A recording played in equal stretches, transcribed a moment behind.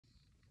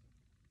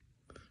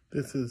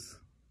This is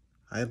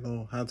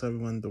hello, how's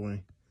everyone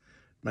doing?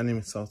 My name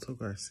is Salto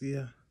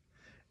Garcia,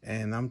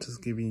 and I'm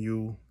just giving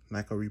you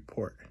like a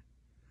report,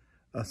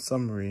 a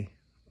summary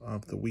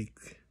of the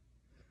week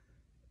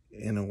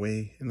in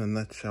a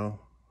nutshell,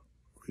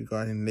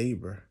 regarding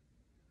labor.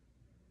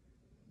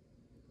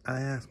 I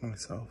ask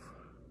myself,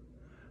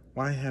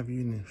 why have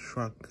unions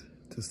shrunk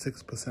to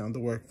 6% of the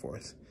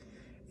workforce,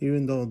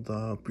 even though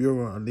the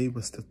Bureau of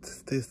Labor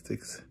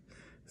Statistics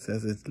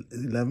says it's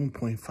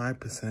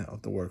 11.5%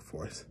 of the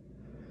workforce?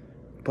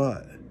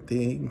 But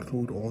they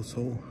include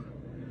also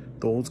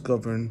those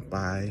governed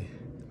by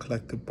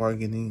collective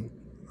bargaining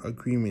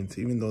agreements,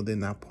 even though they're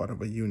not part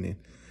of a union.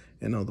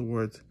 In other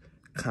words,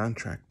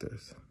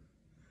 contractors.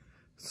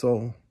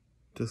 So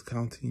just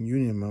counting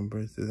union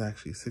members is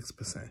actually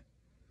 6%.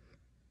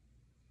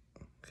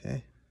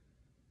 Okay?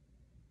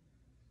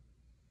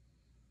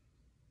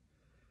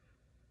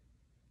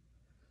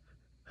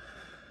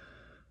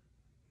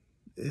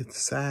 It's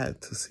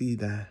sad to see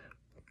that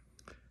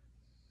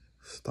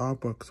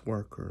Starbucks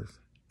workers,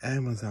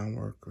 Amazon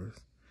workers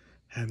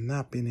have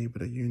not been able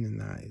to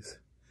unionize.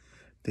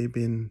 They've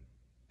been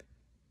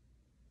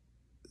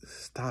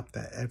stopped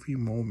at every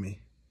moment.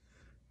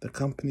 The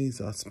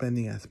companies are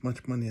spending as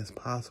much money as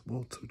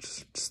possible to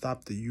just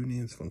stop the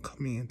unions from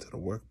coming into the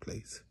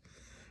workplace.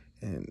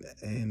 And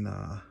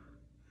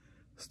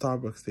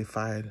Starbucks, they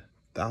fired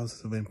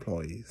thousands of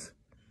employees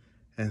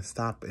and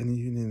stopped any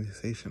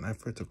unionization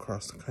efforts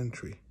across the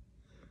country.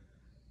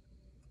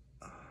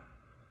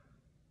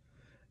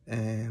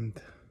 And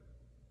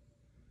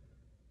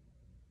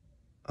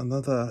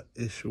another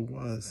issue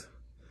was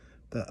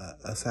the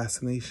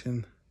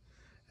assassination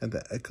of the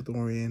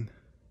Ecuadorian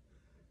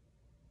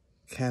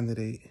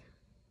candidate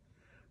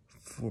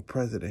for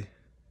president.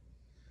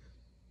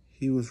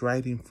 He was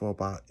writing for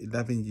about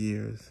 11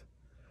 years,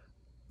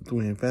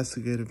 doing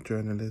investigative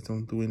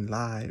journalism, doing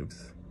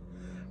lives,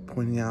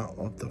 pointing out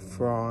of the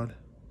fraud,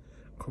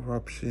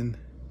 corruption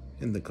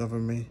in the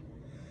government,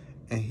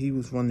 and he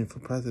was running for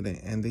president,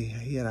 and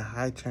he had a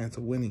high chance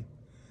of winning,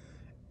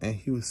 and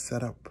he was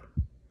set up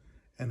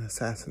and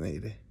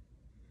assassinated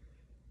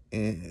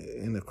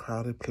in a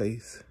crowded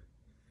place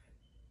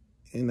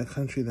in a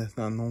country that's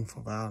not known for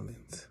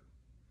violence.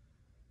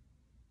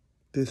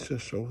 This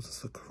just shows us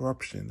the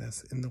corruption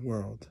that's in the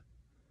world.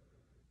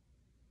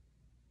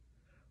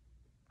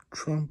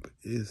 Trump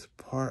is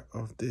part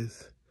of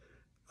this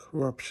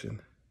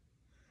corruption.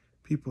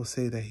 People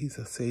say that he's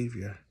a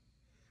savior.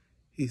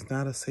 He's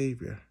not a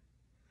savior.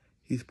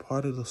 He's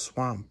part of the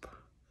swamp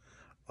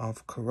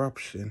of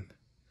corruption,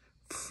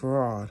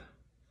 fraud,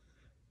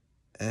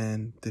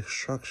 and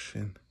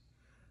destruction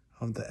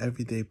of the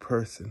everyday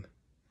person,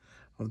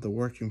 of the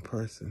working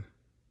person.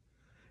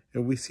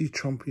 If we see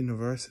Trump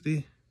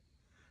University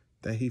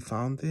that he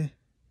founded,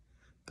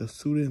 the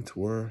students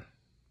were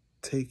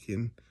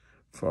taken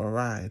for a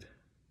ride,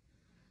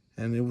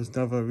 and it was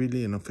never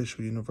really an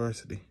official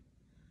university.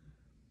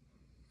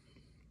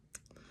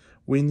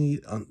 We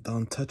need the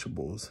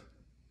untouchables,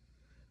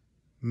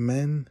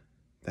 men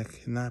that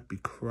cannot be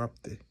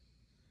corrupted.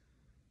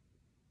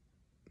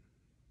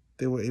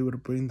 They were able to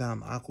bring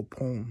down Al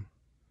Capone,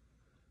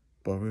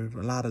 but with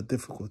a lot of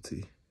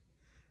difficulty.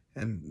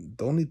 And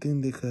the only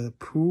thing they could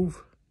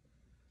prove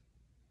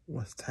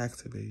was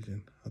tax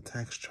evasion, a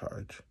tax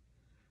charge,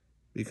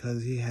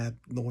 because he had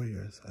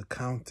lawyers,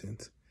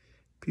 accountants,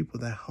 people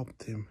that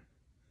helped him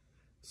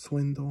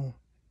swindle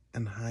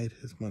and hide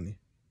his money.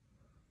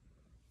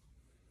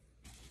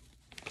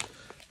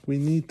 We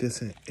need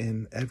this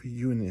in every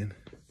union,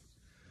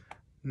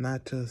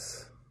 not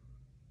just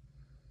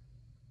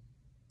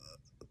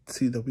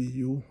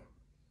CWU,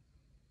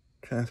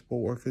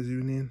 Transport Workers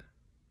Union,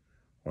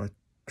 or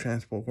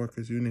Transport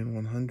Workers Union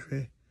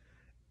 100,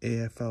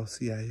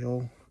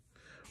 AFL-CIO.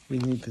 We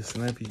need this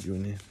in every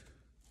union.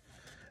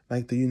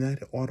 Like the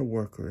United Auto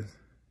Workers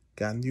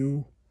got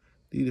new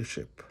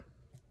leadership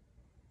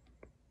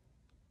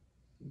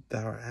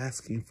that are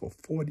asking for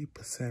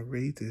 40%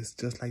 raises,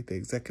 just like the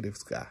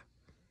executives got.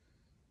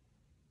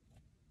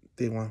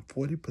 They want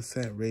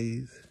 40%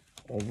 raise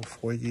over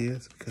 4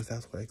 years because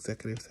that's what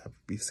executives have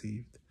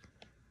received.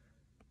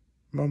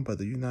 Remember,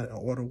 the United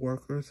Auto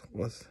Workers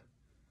was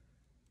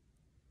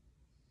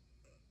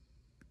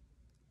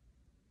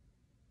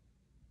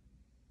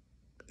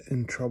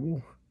in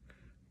trouble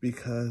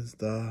because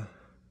the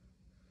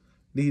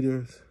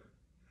leaders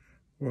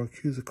were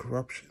accused of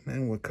corruption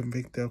and were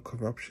convicted of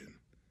corruption,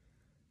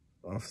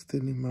 of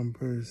stealing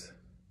members'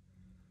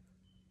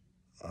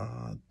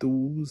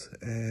 dues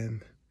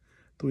and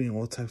doing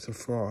all types of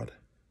fraud.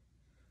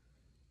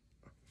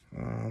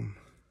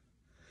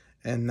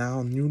 And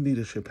now new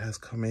leadership has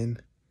come in,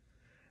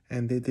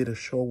 and they did a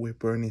show with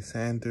Bernie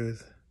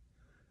Sanders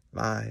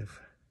live.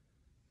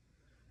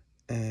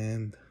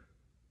 And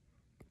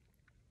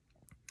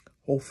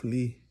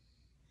hopefully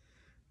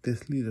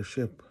this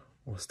leadership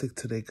will stick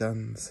to their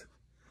guns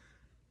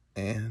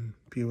and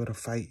be able to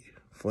fight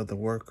for the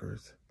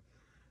workers.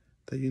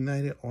 The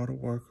United Auto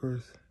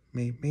Workers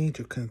made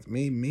major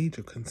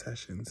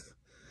concessions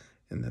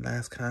in the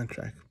last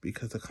contract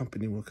because the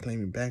company was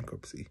claiming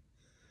bankruptcy.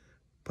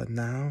 But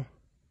now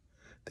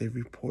they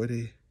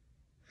reported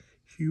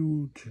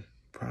huge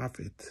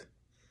profits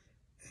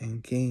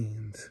and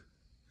gains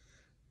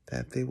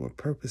that they were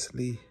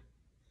purposely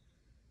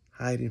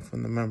hiding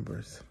from the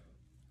members.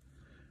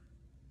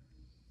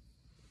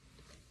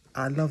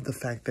 I love the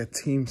fact that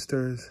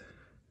Teamsters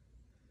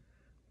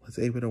was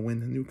able to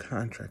win a new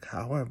contract.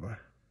 However,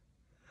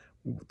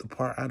 the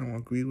part I don't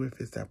agree with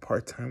is that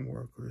part-time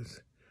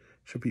workers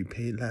should be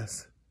paid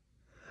less.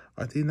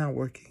 Are they not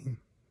working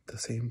the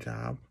same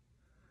job?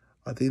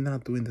 Are they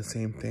not doing the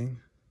same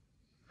thing?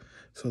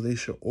 So they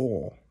should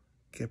all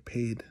get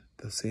paid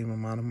the same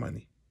amount of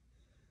money,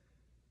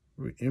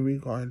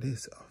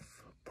 regardless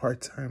of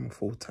part-time or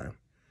full-time,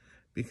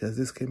 because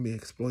this can be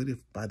exploited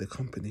by the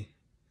company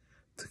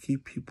to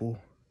keep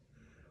people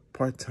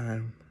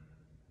part-time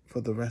for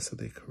the rest of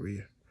their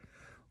career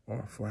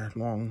or for as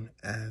long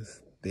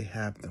as they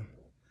have them.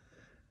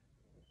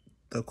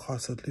 The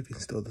cost of living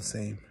is still the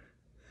same.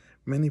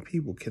 Many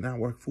people cannot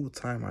work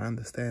full-time. I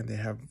understand they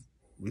have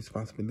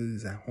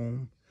responsibilities at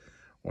home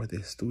or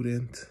they're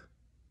students.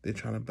 They're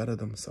trying to better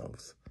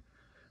themselves.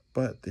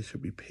 But they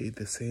should be paid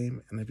the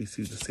same and they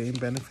receive the same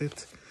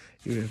benefits,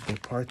 even if they're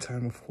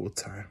part-time or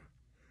full-time.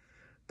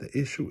 The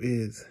issue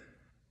is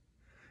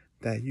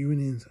that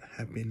unions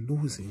have been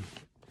losing.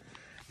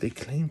 They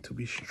claim to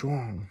be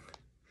strong.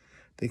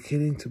 They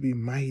claim to be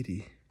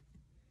mighty.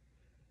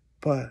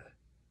 But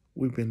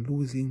we've been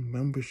losing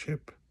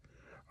membership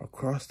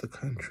across the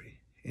country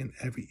in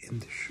every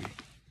industry.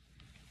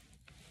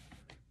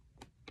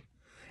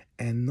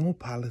 And no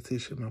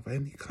politician of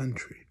any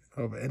country,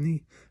 of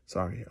any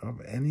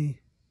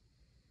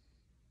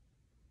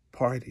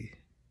party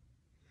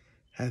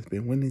has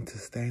been willing to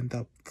stand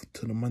up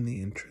to the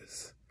money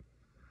interests.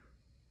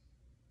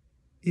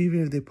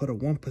 Even if they put a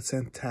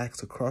 1%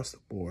 tax across the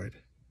board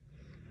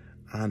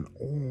on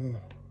all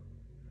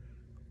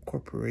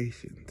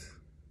corporations,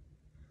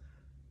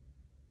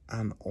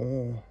 on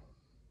all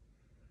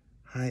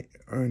high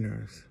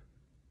earners,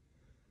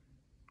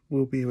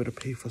 we'll be able to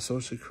pay for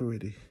Social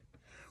Security.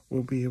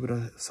 We'll be able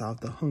to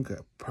solve the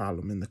hunger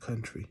problem in the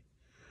country.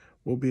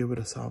 We'll be able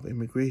to solve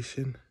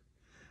immigration,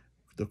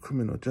 the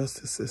criminal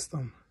justice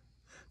system,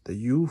 the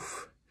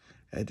youth,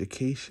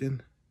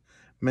 education,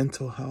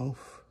 mental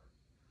health.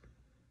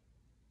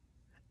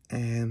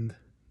 And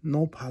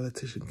no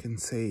politician can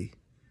say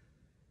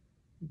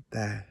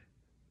that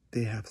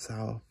they have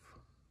solved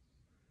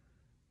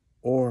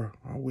or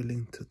are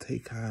willing to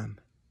take on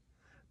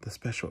the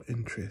special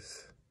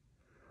interests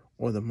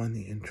or the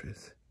money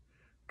interests.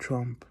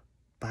 Trump,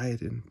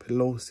 Biden,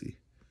 Pelosi,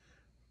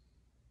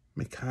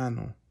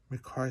 McConnell,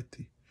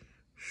 McCarthy,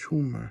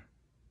 Schumer,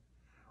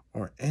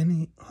 or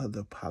any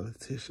other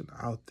politician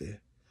out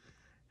there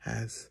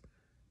has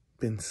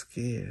been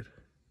scared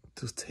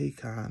to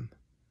take on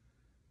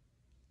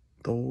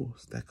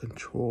those that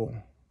control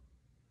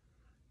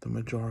the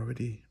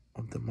majority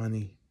of the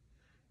money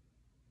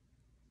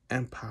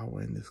and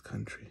power in this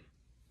country.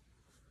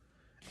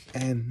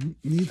 And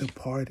neither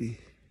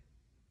party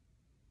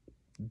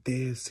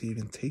dares to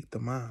even take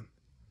them on.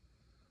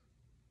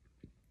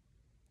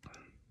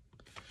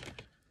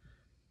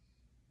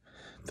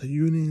 The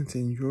unions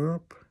in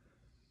Europe,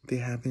 they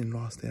haven't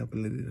lost their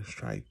ability to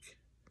strike.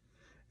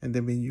 And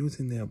they've been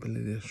using their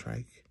ability to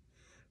strike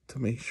to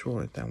make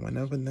sure that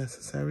whenever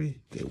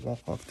necessary, they walk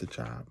off the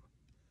job.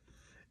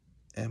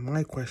 And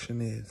my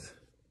question is,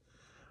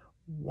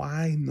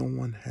 why no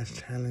one has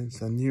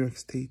challenged the New York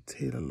State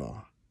Taylor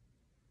law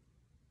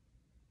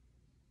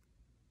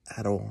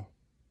at all?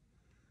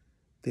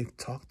 They've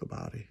talked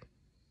about it,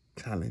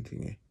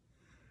 challenging it.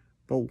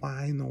 But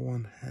why no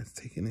one has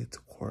taken it to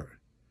court,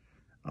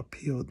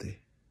 appealed it,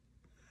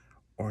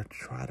 or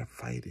tried to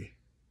fight it,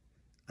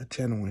 a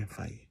genuine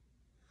fight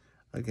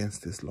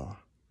against this law?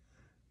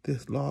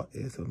 This law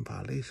is in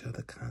violation of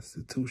the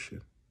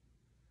Constitution,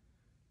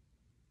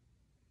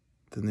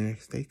 the New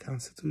York State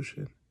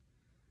Constitution,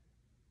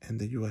 and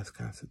the U.S.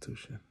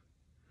 Constitution.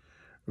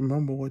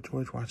 Remember what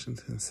George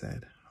Washington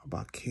said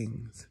about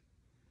kings.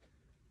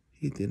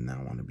 He did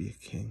not want to be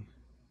a king.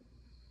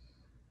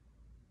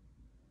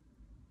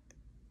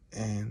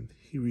 And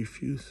he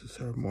refused to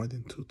serve more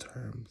than 2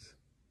 terms.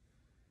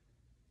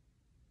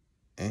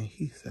 And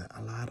he set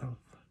a lot of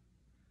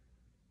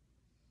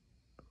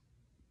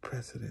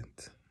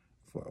precedent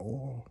for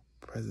all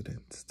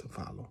presidents to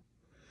follow,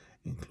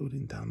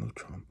 including Donald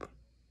Trump,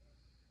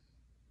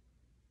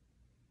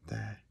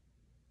 that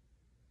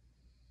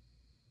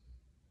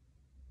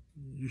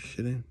you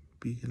shouldn't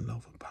be in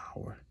love with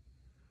power,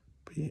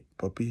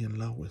 but be in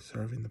love with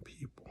serving the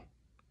people.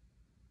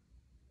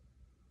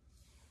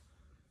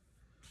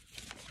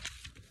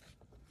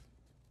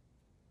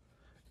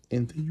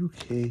 In the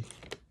UK,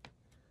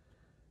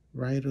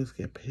 writers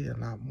get paid a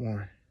lot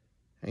more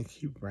and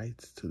keep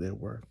rights to their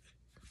work.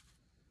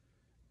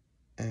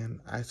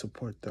 And I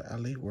support the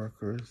LA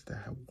workers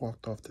that have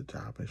walked off the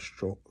job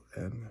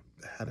and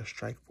had a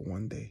strike for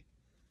 1 day.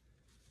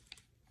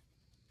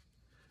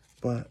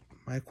 But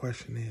my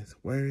question is,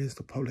 where is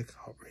the public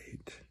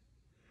outrage?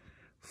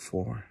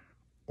 for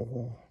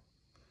all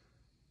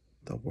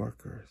the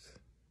workers,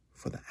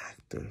 for the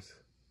actors,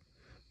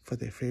 for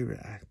their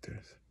favorite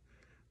actors,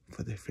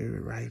 for their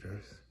favorite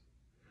writers.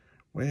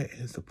 Where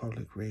is the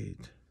public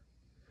rage?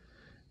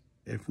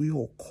 If we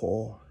all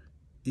call,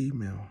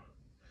 email,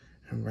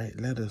 and write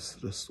letters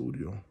to the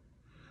studio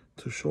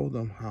to show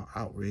them how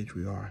outraged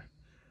we are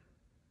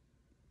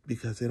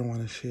because they don't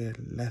want to share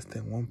less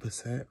than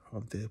 1%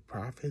 of their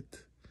profit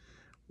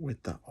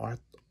with the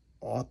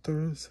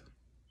authors,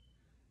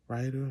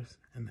 writers,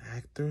 and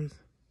actors,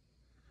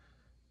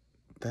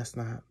 that's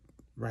not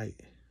right.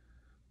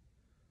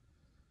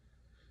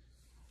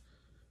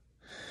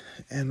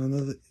 And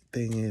another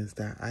thing is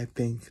that I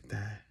think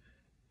that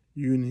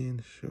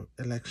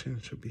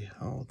elections should be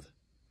held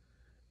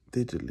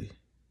digitally.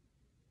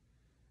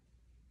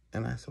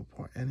 And I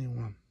support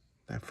anyone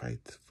that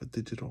fights for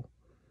digital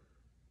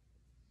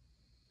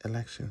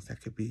elections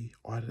that could be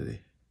audited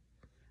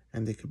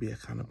and there could be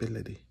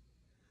accountability.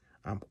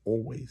 I'm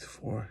always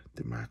for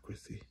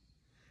democracy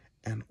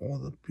and all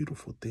the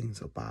beautiful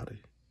things about it,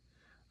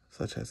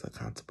 such as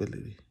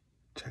accountability,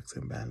 checks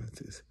and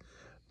balances,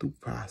 due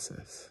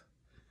process,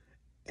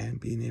 and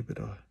being able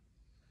to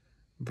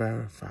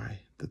verify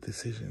the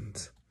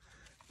decisions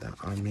that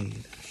are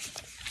made.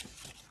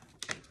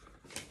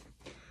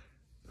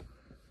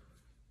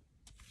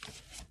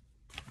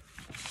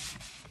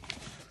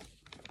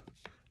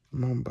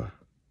 Remember,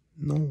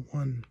 no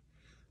one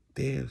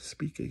dares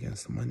speak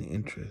against the money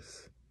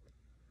interests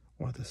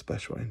or the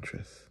special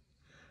interests.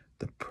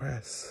 The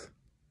press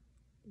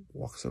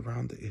walks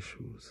around the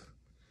issues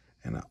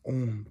and are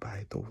owned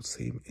by those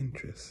same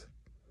interests.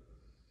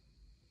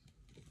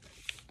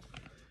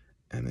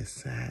 And it's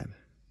sad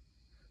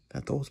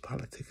that those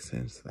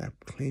politicians that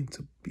claim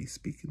to be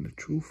speaking the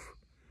truth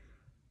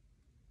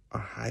are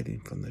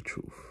hiding from the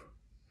truth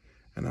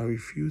and are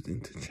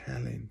refusing to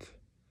challenge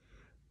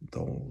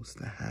those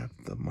that have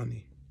the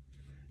money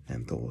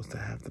and those that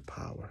have the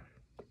power.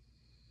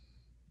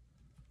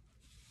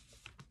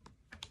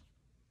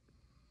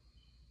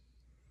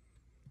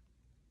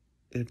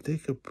 If they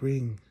could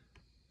bring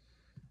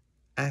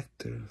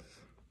actors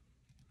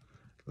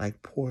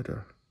like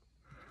Porter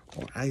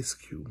or Ice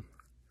Cube,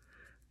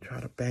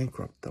 try to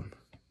bankrupt them,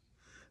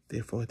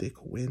 therefore they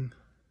could win,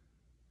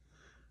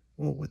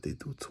 what would they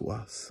do to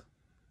us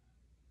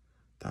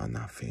that are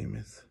not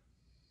famous?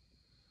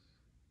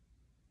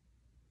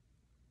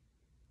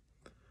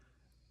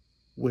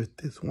 With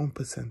this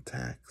 1%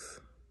 tax,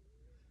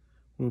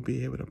 we'll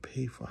be able to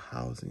pay for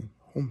housing,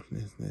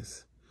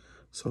 homelessness,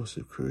 Social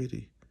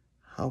Security,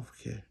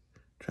 healthcare,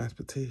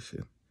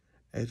 transportation,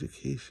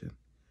 education,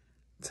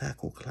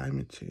 tackle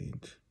climate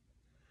change,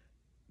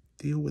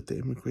 deal with the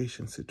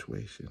immigration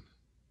situation,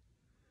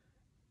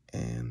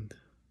 and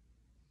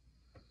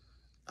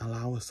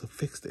allow us to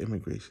fix the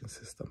immigration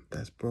system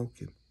that's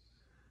broken,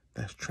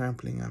 that's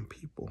trampling on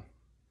people.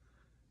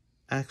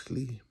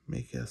 Actually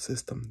make it a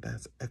system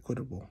that's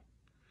equitable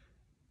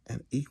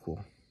and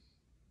equal.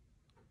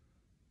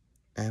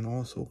 And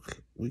also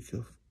we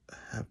could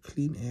have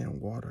clean air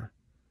and water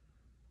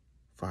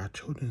for our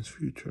children's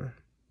future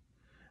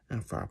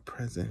and for our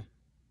present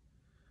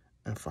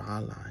and for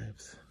our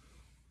lives.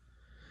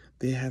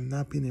 They have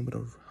not been able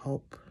to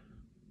help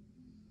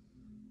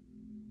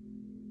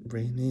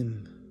rein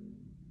in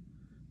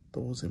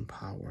those in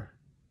power.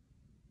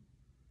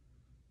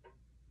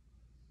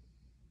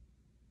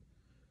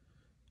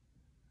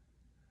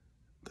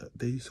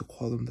 They used to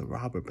call them the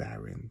robber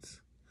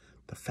barons,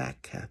 the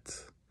fat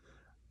cats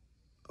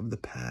of the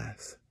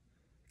past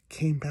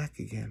came back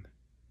again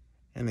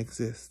and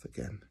exist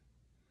again.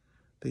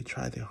 They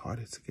tried their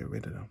hardest to get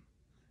rid of them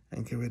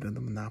and get rid of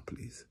the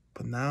monopolies.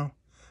 But now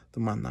the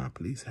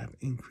monopolies have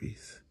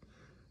increased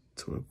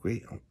to a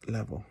great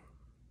level.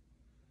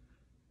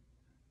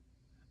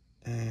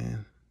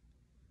 And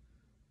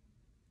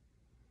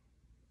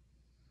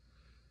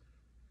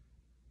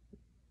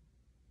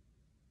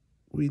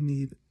we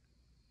need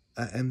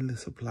an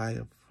endless supply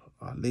of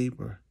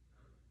labor.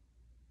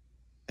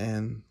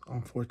 And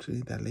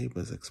unfortunately, that labor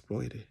is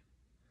exploited.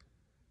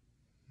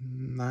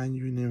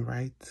 Non-union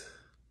rights,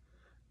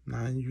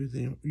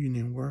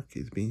 non-union work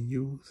is being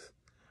used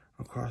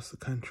across the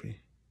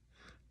country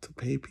to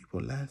pay people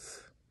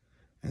less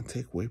and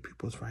take away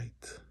people's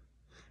rights,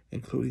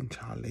 including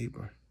child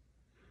labor.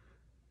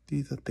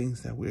 These are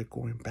things that we're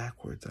going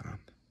backwards on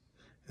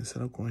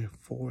instead of going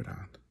forward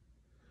on.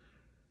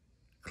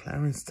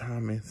 Clarence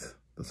Thomas,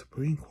 the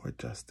Supreme Court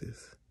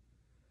Justice,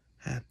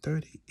 had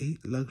 38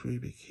 luxury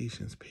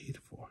vacations paid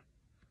for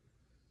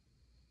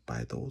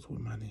by those with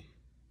money.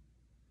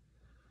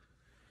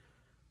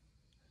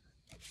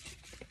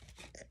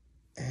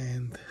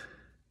 And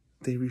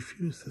they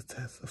refused to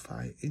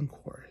testify in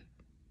court.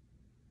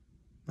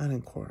 Not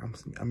in court,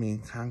 I mean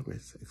in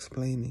Congress,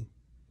 explaining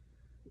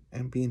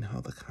and being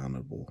held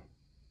accountable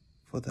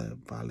for the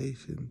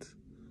violations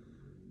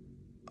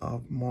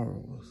of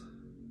morals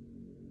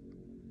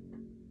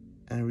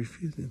and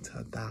refusing to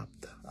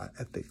adopt an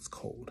ethics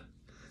code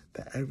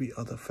that every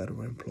other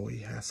federal employee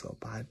has to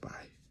abide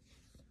by.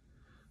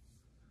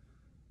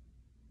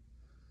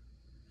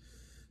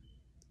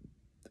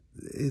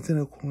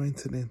 isn't a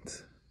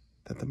coincidence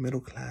that the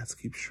middle class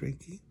keeps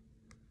shrinking.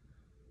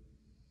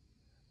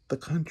 The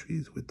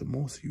countries with the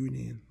most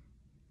union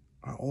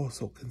are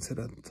also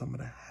considered some of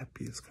the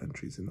happiest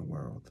countries in the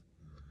world.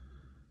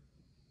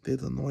 They're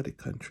the Nordic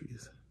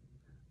countries.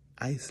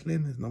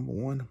 Iceland is number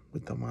 1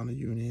 with the amount of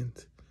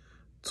unions.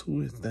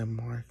 2 is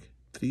Denmark.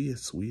 3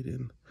 is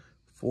Sweden.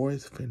 4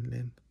 is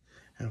Finland.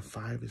 And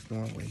 5 is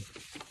Norway.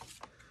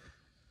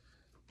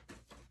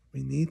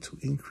 We need to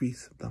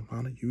increase the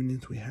amount of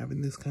unions we have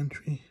in this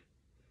country,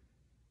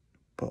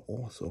 but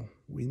also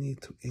we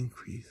need to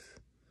increase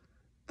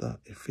the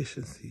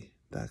efficiency,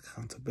 the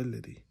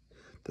accountability,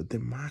 the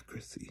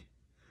democracy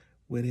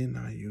within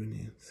our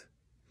unions,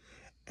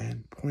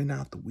 and point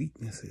out the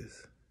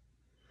weaknesses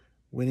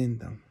within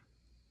them.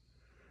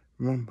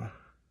 Remember,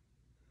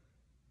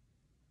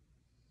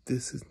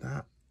 this is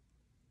not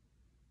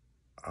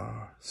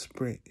a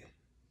sprint.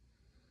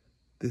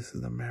 This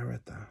is a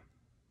marathon.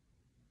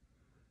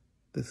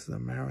 This is a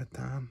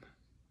marathon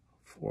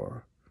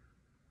for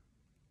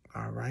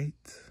our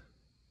rights.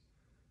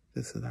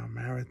 This is our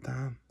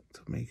marathon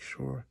to make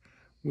sure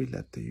we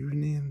let the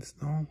unions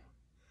know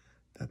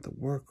that the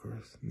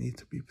workers need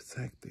to be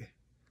protected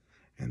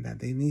and that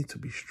they need to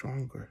be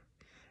stronger.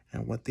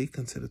 And what they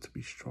consider to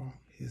be strong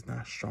is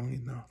not strong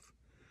enough.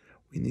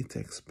 We need to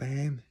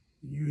expand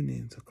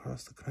unions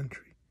across the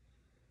country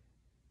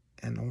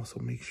and also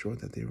make sure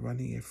that they're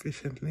running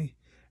efficiently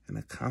and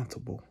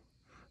accountable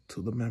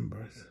to the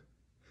members,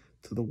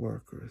 to the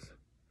workers.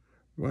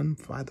 Run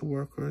by the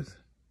workers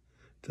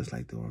just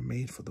like they were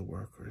made for the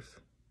workers.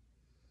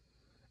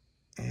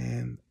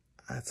 And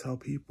I tell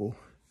people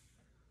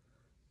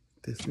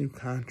this new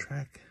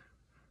contract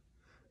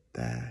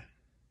that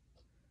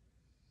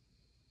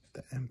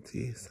the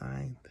MTA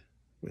signed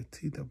with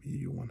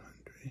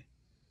TWU100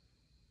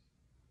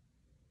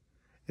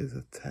 is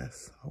a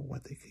test of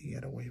what they can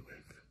get away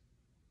with.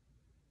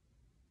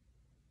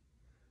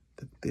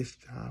 That this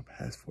job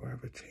has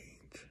forever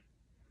changed.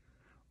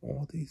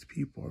 All these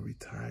people are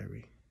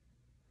retiring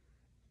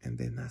and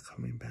they're not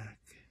coming back.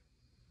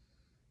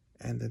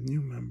 And the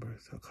new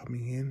members are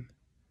coming in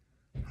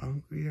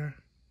hungrier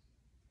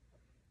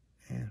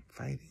and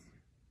fighting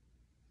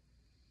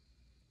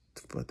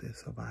for their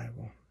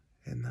survival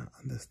and not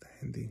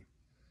understanding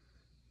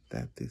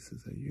that this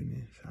is a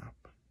union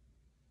shop.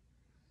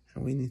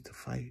 And we need to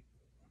fight,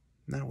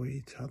 not with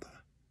each other,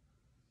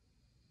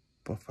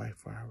 but fight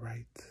for our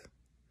rights.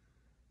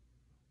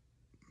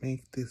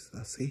 Make this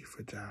a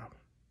safer job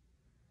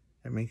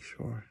and make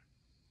sure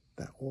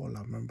that all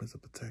our members are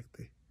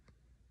protected.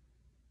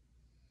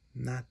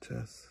 Not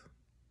just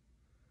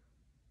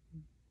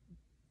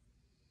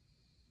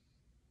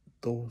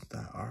those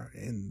that are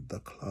in the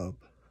club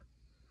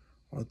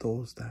or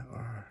those that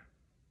are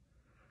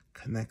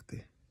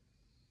connected,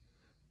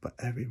 but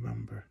every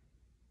member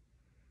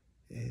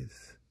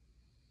is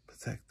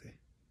protected.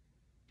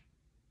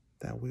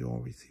 That we all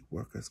receive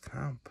workers'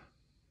 comp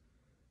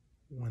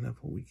whenever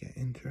we get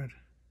injured,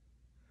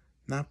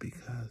 not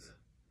because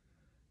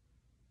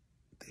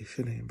they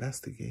shouldn't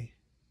investigate.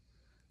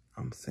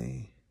 I'm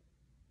saying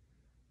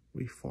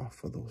we fought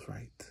for those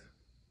rights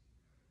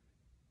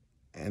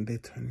and they're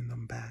turning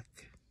them back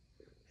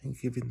and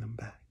giving them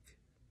back.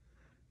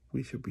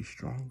 We should be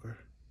stronger,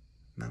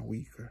 not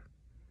weaker.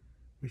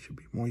 We should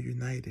be more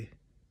united,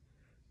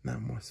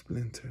 not more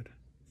splintered.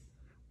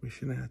 We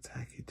shouldn't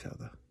attack each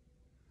other.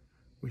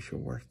 We should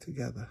work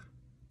together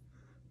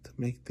to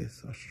make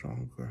this a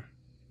stronger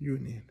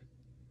union.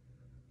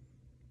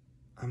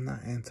 I'm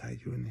not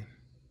anti-union.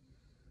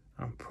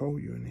 I'm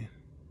pro-union.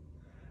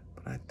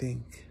 But I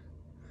think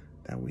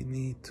that we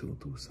need to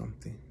do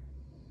something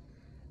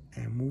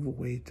and move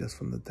away just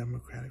from the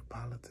democratic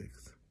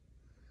politics,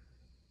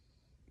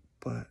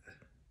 but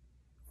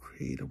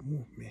create a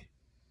movement,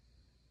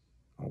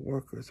 a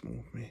workers'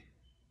 movement,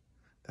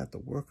 that the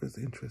workers'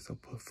 interests are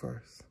put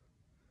first,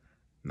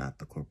 not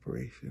the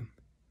corporation,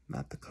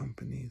 not the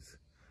companies,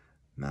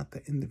 not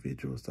the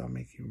individuals that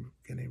are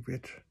getting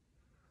rich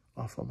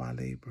off of our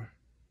labor,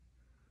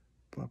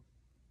 but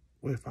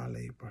with our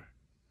labor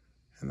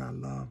and our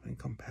love and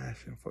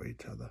compassion for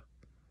each other,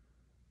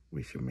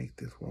 we should make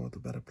this world a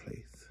better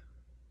place.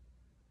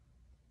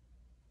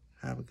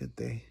 Have a good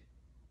day.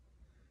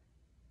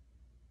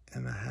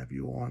 And I have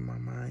you all in my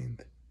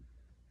mind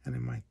and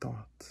in my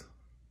thoughts.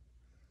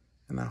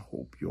 And I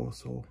hope you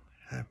also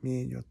have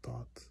me in your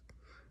thoughts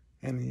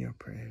and in your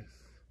prayers.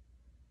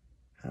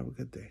 Have a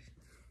good day.